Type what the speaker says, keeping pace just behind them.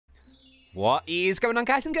What is going on,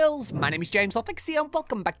 guys and girls? My name is James, ThnxCya, and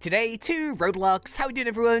welcome back today to Roblox. How are you doing,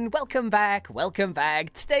 everyone? Welcome back, welcome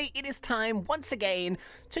back. Today it is time, once again,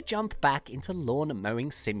 to jump back into Lawn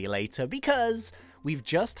Mowing Simulator because we've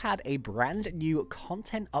just had a brand new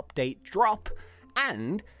content update drop,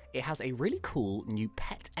 and it has a really cool new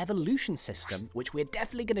pet evolution system, which we're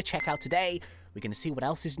definitely going to check out today. We're going to see what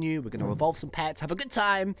else is new, we're going to evolve some pets, have a good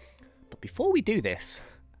time. But before we do this,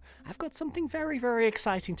 I've got something very, very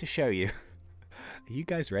exciting to show you. Are you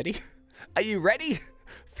guys ready? Are you ready?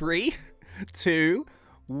 3, 2,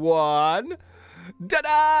 1.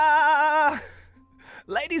 Ta-da!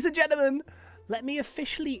 Ladies and gentlemen, let me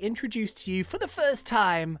officially introduce to you for the first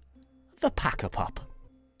time, the Packer Pup.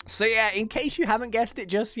 So yeah, in case you haven't guessed it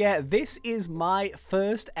just yet, this is my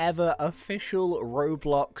first ever official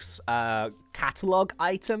Roblox catalog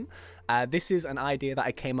item. This is an idea that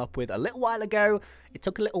I came up with a little while ago. It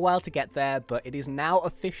took a little while to get there, but it is now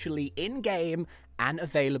officially in-game and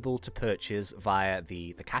available to purchase via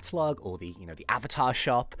the catalog or the avatar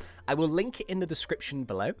shop. I will link it in the description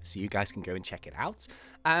below so you guys can go and check it out.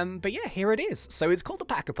 But yeah, here it is. So it's called the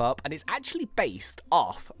Packer Pup, and it's actually based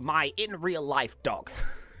off my in-real-life dog.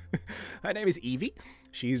 Her name is Evie.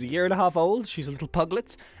 She's 1.5 years old. She's a little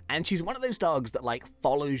puglet, and she's one of those dogs that like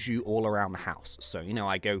follows you all around the house. So, you know,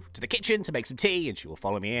 I go to the kitchen to make some tea and she will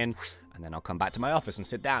follow me in, and then I'll come back to my office and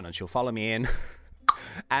sit down and she'll follow me in.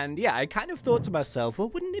 And yeah, I kind of thought to myself, well,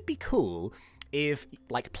 wouldn't it be cool if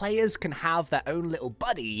like players can have their own little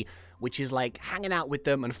buddy, which is like hanging out with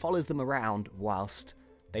them and follows them around whilst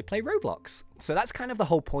they play Roblox. So that's kind of the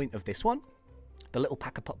whole point of this one. The little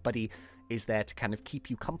Packer Pup buddy is there to kind of keep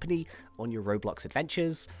you company on your Roblox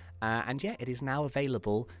adventures. And yeah, it is now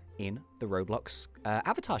available in the Roblox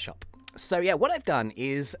avatar shop. So yeah, what I've done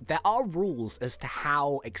is there are rules as to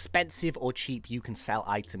how expensive or cheap you can sell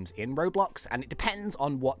items in Roblox, and it depends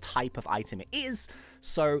on what type of item it is.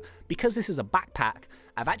 So because this is a backpack,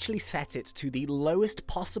 I've actually set it to the lowest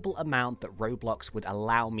possible amount that Roblox would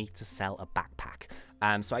allow me to sell a backpack.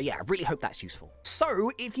 So yeah, I really hope that's useful.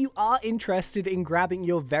 So if you are interested in grabbing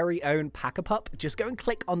your very own Packer Pup, just go and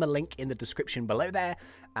click on the link in the description below there,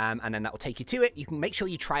 and then that will take you to it. You can make sure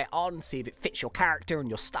you try it on, see if it fits your character and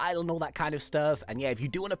your style and all that kind of stuff. And yeah, if you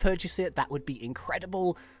do want to purchase it, that would be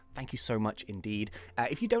incredible. Thank you so much indeed.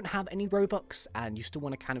 If you don't have any Robux and you still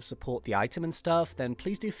want to kind of support the item and stuff, then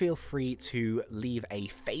please do feel free to leave a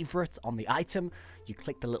favorite on the item. You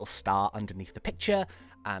click the little star underneath the picture.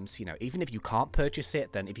 So, you know, even if you can't purchase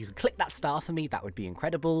it, then if you could click that star for me, that would be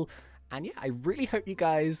incredible. And yeah, I really hope you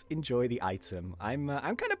guys enjoy the item. I'm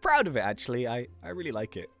kind of proud of it, actually. I really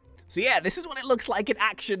like it. So yeah, this is what it looks like in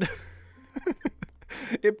action.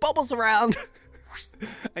 It bobbles around.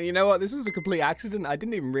 And you know what? This was a complete accident. I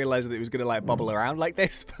didn't even realize that it was going to like bubble around like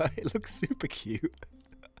this, but it looks super cute.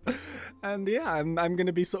 And yeah, I'm going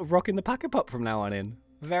to be sort of rocking the Packer Pup from now on in.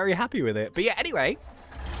 Very happy with it. But yeah, anyway,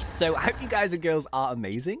 so I hope you guys and girls are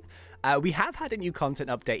amazing. We have had a new content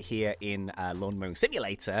update here in Lawn Mowing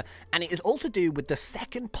Simulator, and it is all to do with the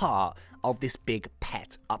second part of this big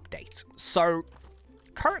pet update. So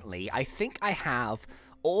currently, I think I have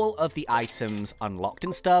all of the items unlocked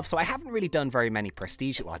and stuff, so I haven't really done very many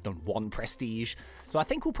prestige. Well, I've done 1 prestige, so I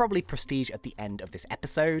think we'll probably prestige at the end of this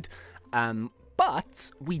episode.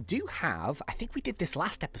 But we do have, I think we did this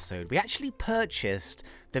last episode, we actually purchased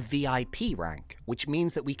the VIP rank, which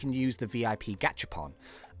means that we can use the VIP gachapon.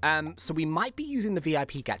 So we might be using the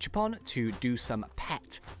VIP gachapon to do some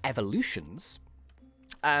pet evolutions.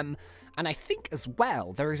 And I think as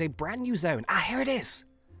well, there is a brand new zone. Ah, here it is.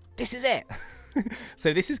 This is it.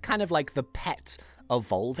 So this is kind of like the pet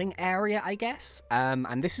evolving area, I guess.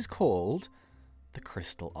 And this is called the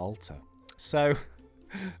Crystal Altar. So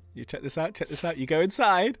you check this out, check this out. You go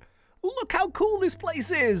inside. Look how cool this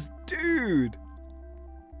place is, dude.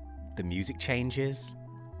 The music changes.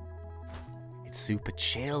 It's super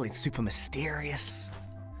chill, it's super mysterious.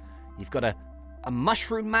 You've got a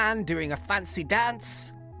mushroom man doing a fancy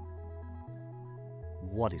dance.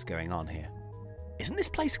 What is going on here? Isn't this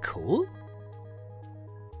place cool?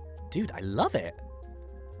 Dude, I love it.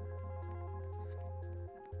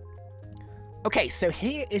 Okay, so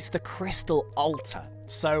here is the Crystal Altar.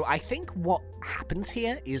 So I think what happens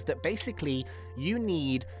here is that basically you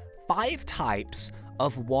need 5 types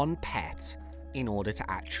of one pet in order to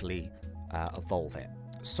actually evolve it.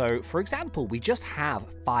 So for example, we just have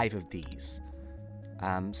 5 of these.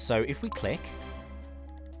 So if we click,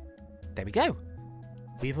 there we go.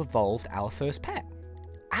 We've evolved our first pet.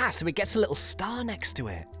 Ah, so it gets a little star next to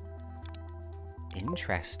it.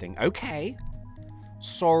 Interesting. Okay.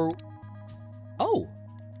 So, oh.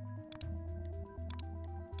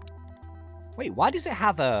 Wait, why does it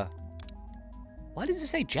have a Why does it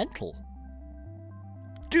say gentle?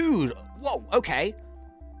 Dude, whoa, okay.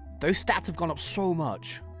 Those stats have gone up so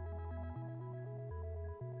much.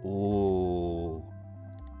 Oh.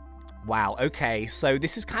 Wow, okay, so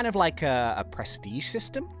this is kind of like a prestige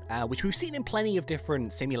system, which we've seen in plenty of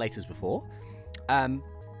different simulators before.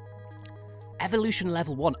 Evolution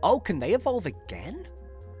level 1. Oh, can they evolve again?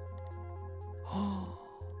 Oh,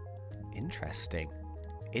 interesting.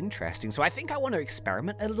 Interesting. So I think I want to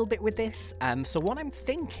experiment a little bit with this. So what I'm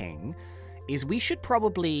thinking is we should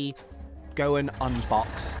probably go and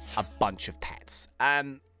unbox a bunch of pets.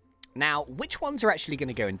 Now, which ones are actually going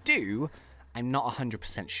to go and do, I'm not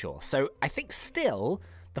 100% sure. So I think still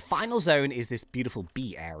the final zone is this beautiful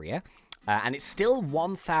bee area. And it's still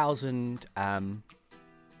 1,000...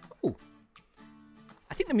 Ooh.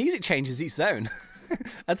 I think the music changes each zone.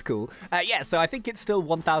 That's cool. Yeah, so I think it's still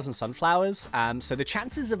 1,000 sunflowers. So the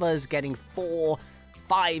chances of us getting 4,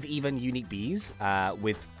 5 even unique bees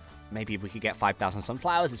with maybe if we could get 5,000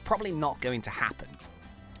 sunflowers is probably not going to happen.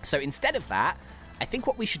 So instead of that, I think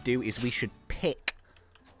what we should do is we should pick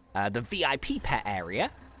the VIP pet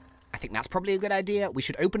area. I think that's probably a good idea. We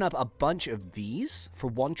should open up a bunch of these for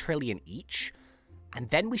 1 trillion each. And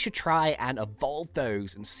then we should try and evolve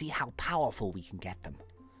those and see how powerful we can get them.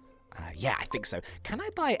 Yeah, I think so. Can I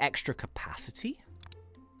buy extra capacity?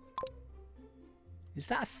 Is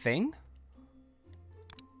that a thing?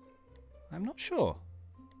 I'm not sure.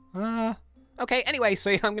 Okay, anyway,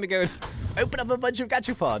 so I'm going to go and open up a bunch of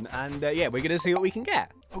Gachapon, and yeah, we're going to see what we can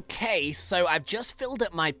get. Okay, so I've just filled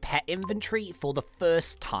up my pet inventory for the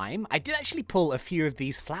first time. I did actually pull a few of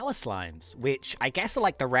these flower slimes, which I guess are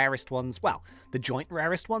like the rarest ones. Well, the joint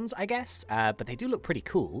rarest ones, I guess, but they do look pretty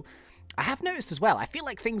cool. I have noticed as well, I feel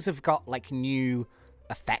like things have got like new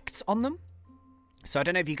effects on them. So I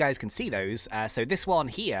don't know if you guys can see those. So this one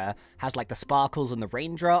here has like the sparkles and the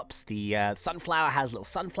raindrops. The sunflower has little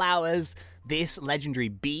sunflowers. This legendary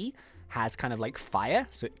bee has kind of like fire.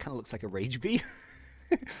 So it kind of looks like a rage bee.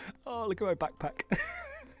 Oh, look at my backpack.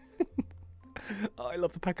 Oh, I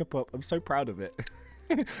love the Pack-a-Pup. I'm so proud of it.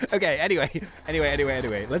 Okay, anyway.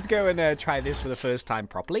 Let's go and try this for the first time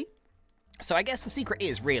properly. So I guess the secret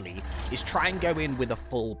is try and go in with a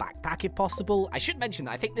full backpack if possible. I should mention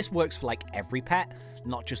that I think this works for like every pet,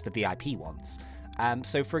 not just the VIP ones.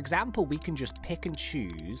 So for example, we can just pick and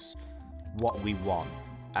choose what we want.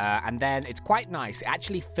 And then it's quite nice. It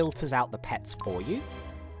actually filters out the pets for you.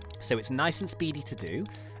 So it's nice and speedy to do.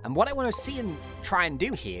 And what I want to see and try and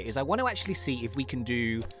do here is I want to actually see if we can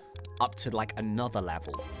do up to like another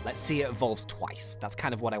level. Let's see it evolves twice. That's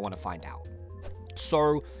kind of what I want to find out.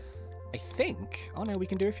 So I think, oh no, we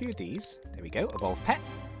can do a few of these. There we go, evolve pet.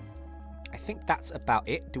 I think that's about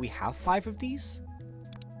it. Do we have 5 of these?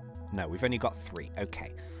 No, we've only got 3.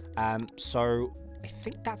 Okay. So I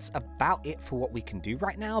think that's about it for what we can do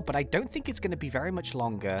right now, but I don't think it's going to be very much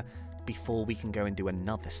longer before we can go and do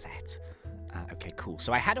another set. Okay, cool.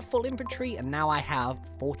 So I had a full inventory, and now I have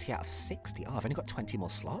 40 out of 60. Oh, I've only got 20 more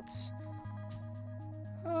slots.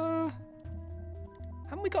 Haven't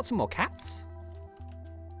we got some more cats?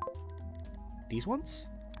 These ones?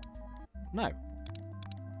 No.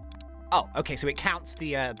 Oh, okay, so it counts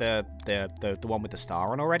the one with the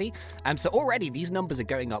star on already. So already these numbers are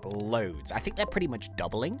going up loads. I think they're pretty much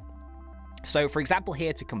doubling. So for example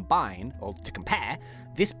here to combine, or to compare,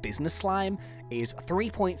 this business slime is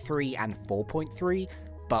 3.3 and 4.3,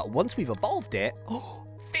 but once we've evolved it,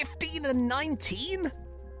 15 and 19?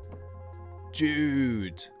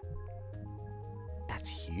 Dude. That's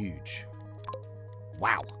huge.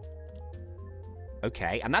 Wow.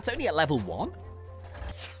 Okay, and that's only at level 1?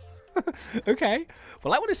 Okay,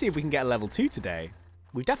 well I want to see if we can get a level 2 today.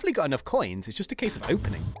 We've definitely got enough coins, it's just a case of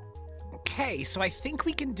opening. Okay, so I think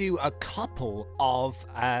we can do a couple of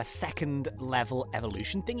second level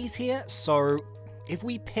evolution thingies here. So if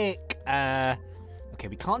we pick, okay,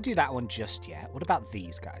 we can't do that one just yet. What about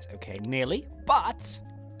these guys? Okay, nearly, but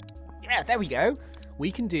yeah, there we go.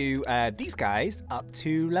 We can do these guys up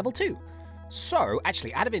to level 2. So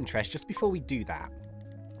actually, out of interest, just before we do that,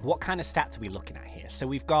 what kind of stats are we looking at here? So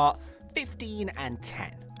we've got 15 and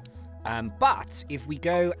 10. But if we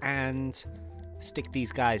go and stick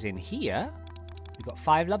these guys in here, we've got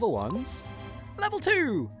 5 level 1s. Level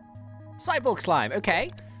 2! Cyborg slime, okay.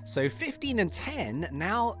 So 15 and 10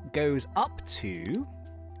 now goes up to...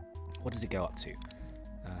 What does it go up to?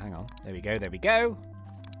 Hang on. There we go, there we go.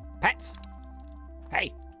 Pets!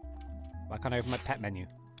 Hey! Why can't I open my pet menu?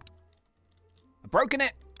 I've broken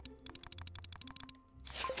it!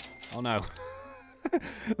 Oh no.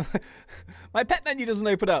 My pet menu doesn't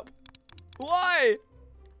open up. Why?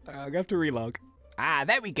 I'm gonna have to relog. Ah,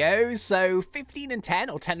 there we go. So 15 and 10,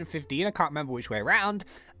 or 10 and 15, I can't remember which way around.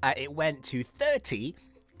 It went to 30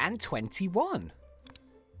 and 21.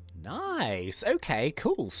 Nice. Okay,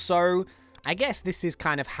 cool. So I guess this is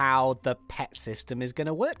kind of how the pet system is going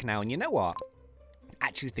to work now. And you know what? I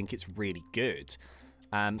actually think it's really good.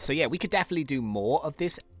 So yeah, we could definitely do more of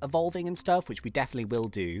this evolving and stuff, which we definitely will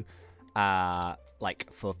do,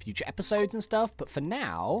 like for future episodes and stuff. But for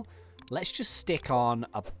now, let's just stick on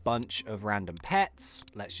a bunch of random pets.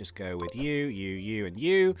 Let's just go with you, and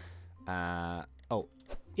you. Oh,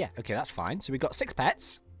 yeah, okay, that's fine. So we've got 6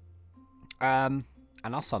 pets. And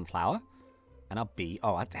our sunflower. And our bee.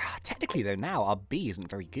 Oh, technically, though, now our bee isn't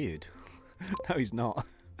very good. No, he's not.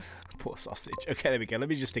 Poor sausage. Okay, there we go. Let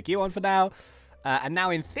me just stick you on for now. And now,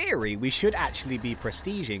 in theory, we should actually be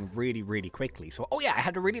prestiging really, really quickly. So, oh yeah, I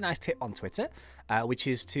had a really nice tip on Twitter, which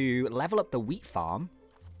is to level up the wheat farm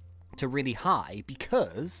to really high,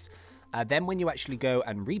 because then when you actually go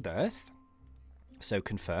and rebirth, so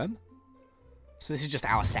confirm. So this is just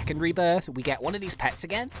our second rebirth. We get one of these pets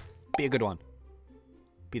again. Be a good one.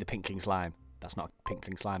 Be the pink king slime. That's not pink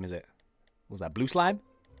king slime, is it? Was that blue slime?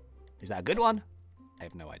 Is that a good one? I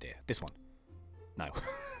have no idea. This one. No.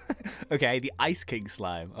 Okay, the Ice King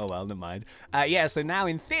slime. Oh, well, never mind. Yeah, so now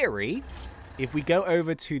in theory, if we go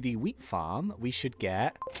over to the wheat farm, we should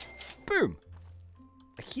get, boom,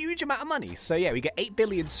 a huge amount of money. So yeah, we get 8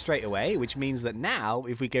 billion straight away, which means that now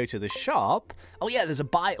if we go to the shop, oh yeah, there's a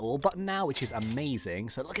buy all button now, which is amazing.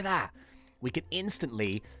 So look at that. We can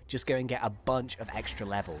instantly just go and get a bunch of extra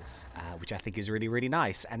levels, which I think is really, really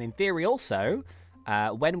nice. And in theory also,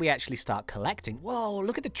 when we actually start collecting, whoa,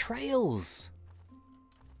 look at the trails.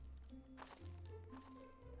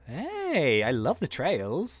 Hey, I love the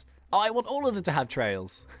trails. Oh, I want all of them to have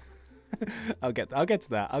trails. I'll get to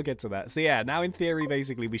that. So yeah, now in theory,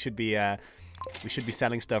 basically, we should be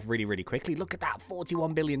selling stuff really, really quickly. Look at that,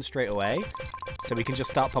 41 billion straight away. So we can just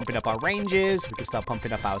start pumping up our ranges. We can start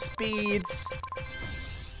pumping up our speeds.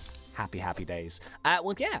 Happy, happy days.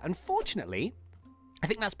 Well, yeah, unfortunately, I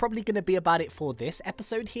think that's probably going to be about it for this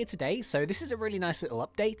episode here today. So this is a really nice little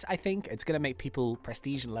update, I think. It's going to make people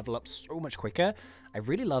prestige and level up so much quicker. I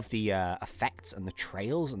really love the effects and the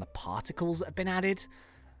trails and the particles that have been added.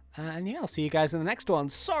 And yeah, I'll see you guys in the next one.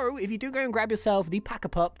 So if you do go and grab yourself the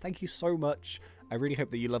Pack-a-Pup, thank you so much. I really hope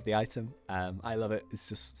that you love the item. I love it. It's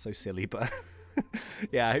just so silly, but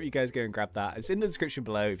yeah, I hope you guys go and grab that. It's in the description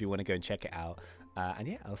below if you want to go and check it out. And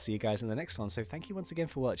yeah, I'll see you guys in the next one. So thank you once again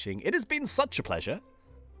for watching. It has been such a pleasure.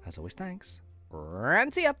 As always, thanks.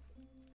 ThnxCya.